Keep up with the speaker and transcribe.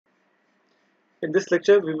In this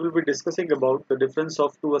lecture, we will be discussing about the difference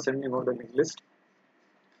of two ascending order linked lists.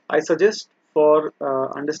 I suggest for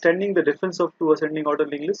understanding the difference of two ascending order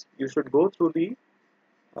linked lists, you should go through the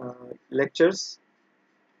lectures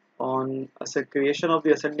on creation of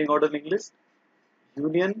the ascending order linked list,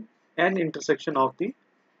 union and intersection of the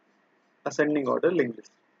ascending order linked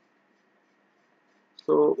list.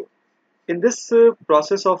 So, in this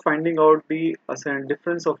process of finding out the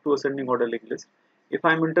difference of two ascending order linked lists, if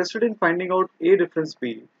I am interested in finding out A difference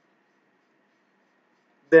B,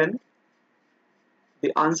 then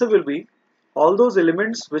the answer will be all those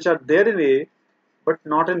elements which are there in A but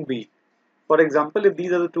not in B. For example, if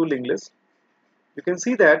these are the two linked lists, you can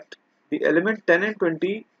see that the element 10 and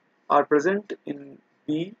 20 are present in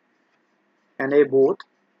B and A both.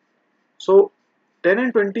 So 10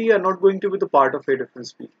 and 20 are not going to be the part of A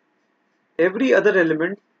difference B. Every other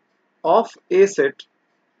element of A set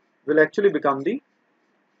will actually become the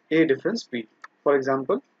A difference B. For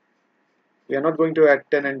example, we are not going to add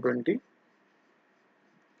 10 and 20.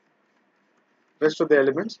 Rest of the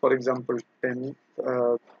elements, for example 10,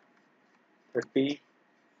 30,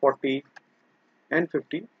 40 and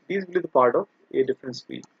 50, these will be the part of A difference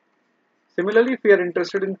B. Similarly, if we are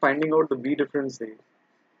interested in finding out the B difference A,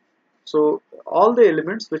 so all the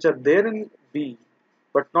elements which are there in B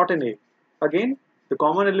but not in A, again the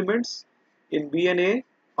common elements in B and A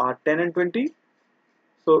are 10 and 20.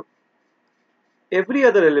 So every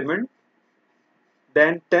other element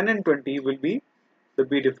than 10 and 20 will be the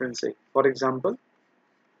B difference A. For example,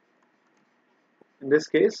 in this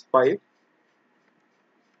case 5,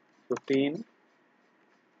 15,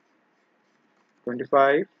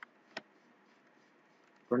 25,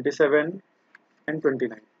 27 and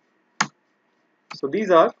 29. So these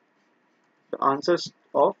are the answers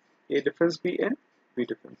of A difference B and B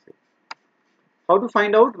difference A. How to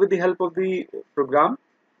find out? With the help of the program.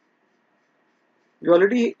 We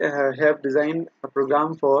already have designed a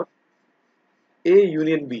program for A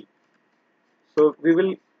union B. So we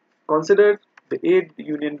will consider the A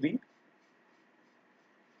union B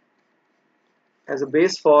as a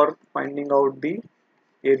base for finding out the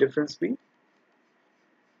A difference B.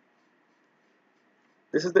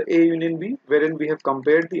 This is the A union B, wherein we have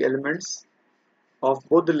compared the elements of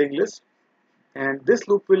both the linked list, and this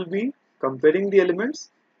loop will be comparing the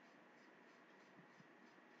elements.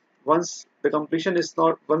 Once the comparison is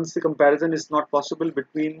not possible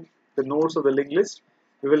between the nodes of the linked list,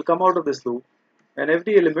 we will come out of this loop, and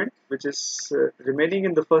every element which is remaining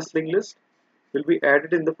in the first linked list will be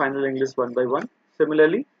added in the final linked list one by one.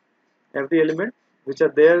 Similarly, every element which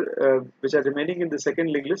are remaining in the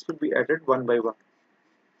second linked list will be added one by one.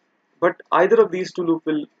 But either of these two loops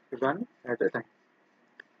will run at a time.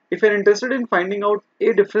 If you are interested in finding out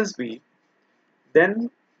A difference B, then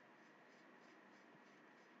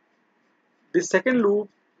the second loop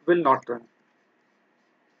will not run,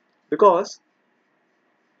 because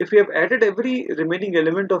if we have added every remaining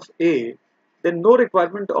element of A, then no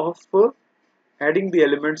requirement of adding the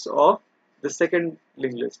elements of the second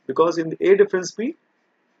linked list, because in the A difference B,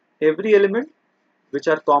 every element which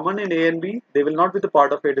are common in A and B, they will not be the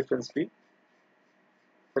part of A difference B.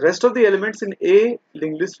 The rest of the elements in A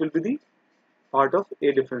linked list will be the part of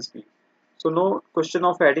A difference B. So no question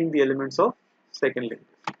of adding the elements of second linked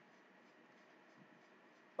list.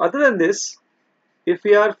 Other than this, if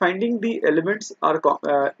we are finding the elements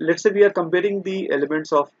let's say we are comparing the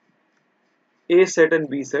elements of A set and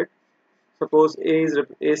B set. Suppose A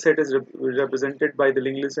set is represented by the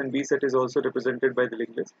linked list and B set is also represented by the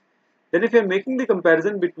linked list. Then if you are making the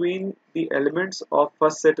comparison between the elements of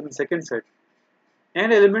first set and second set,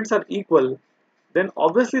 and elements are equal, then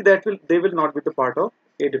obviously they will not be the part of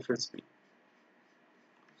A difference B.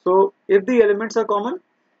 So if the elements are common,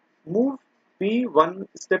 move P one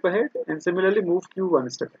step ahead, and similarly move Q one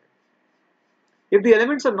step ahead. If the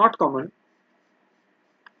elements are not common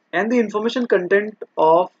and the information content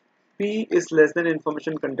of P is less than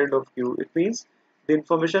information content of Q, it means the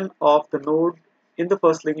information of the node in the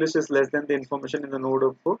first linked list is less than the information in the node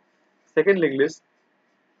of the second linked list,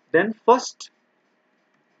 then first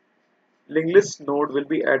linked list node will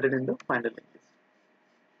be added in the final linked list.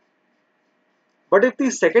 But if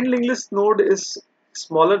the second linked list node is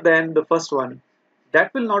smaller than the first one,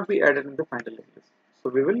 that will not be added in the final linked list. So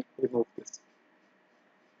we will remove this.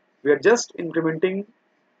 We are just incrementing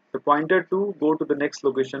the pointer to go to the next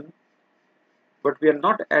location, but we are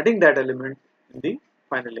not adding that element in the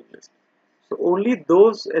final linked list. So only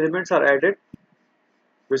those elements are added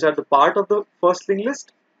which are the part of the first linked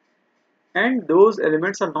list, and those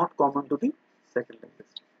elements are not common to the second linked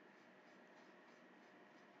list.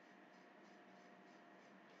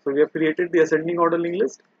 So we have created the ascending order linked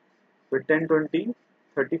list. with 10, 20,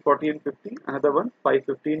 30, 40 and 50. Another one 5,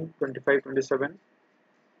 15, 25, 27,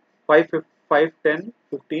 5, 5, 10,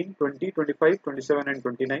 15, 20, 25, 27 and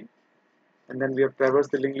 29. And then we have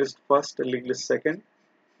traversed the linked list first, the linked list second,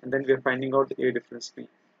 and then we are finding out A difference P.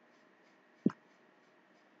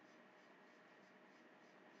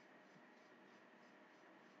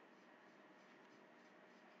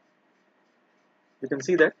 You can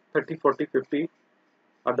see that 30, 40, 50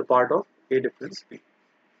 are the part of A difference P.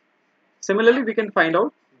 Similarly, we can find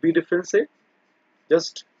out B difference A.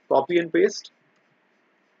 Just copy and paste.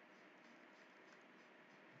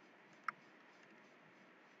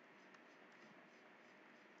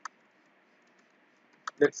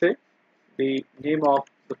 Let's say the name of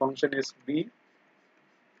the function is B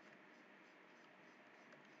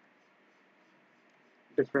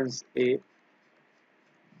difference A.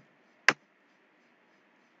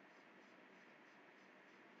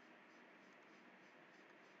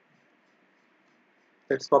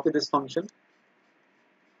 Let's copy this function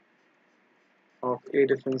of A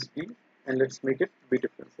difference B and let's make it B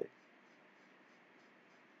difference A.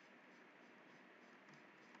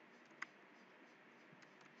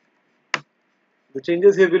 The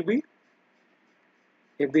changes here will be,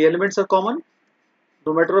 if the elements are common,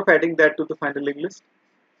 no matter of adding that to the final linked list.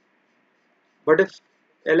 But if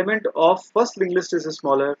element of first linked list is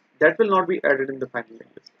smaller, that will not be added in the final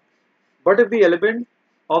linked list. But if the element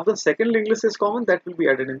of the second linked list is common, that will be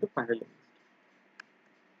added in the final linked list.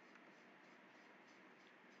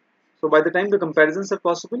 So by the time the comparisons are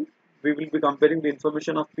possible, we will be comparing the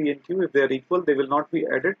information of P and Q. If they are equal, they will not be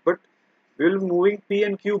added, but we will be moving P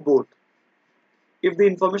and Q both. If the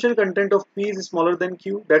information content of P is smaller than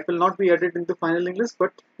Q, that will not be added in the final linked list,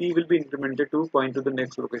 but P will be incremented to point to the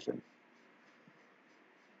next location.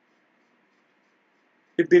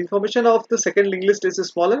 If the information of the second linked list is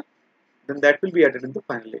smaller, then that will be added in the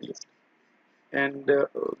final linked list. And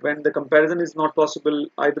when the comparison is not possible,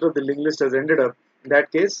 either of the linked list has ended up, in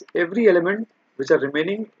that case, every element which are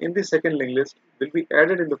remaining in the second linked list will be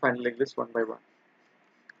added in the final linked list one by one.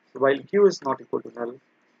 So while Q is not equal to null,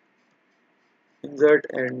 insert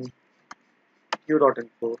and Q dot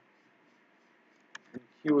info and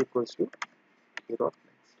Q equals to Q dot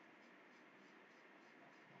next.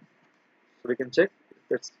 So we can check if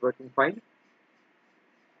that's working fine. So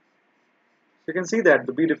you can see that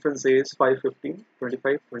the B difference is 5, 15,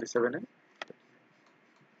 25, 27 and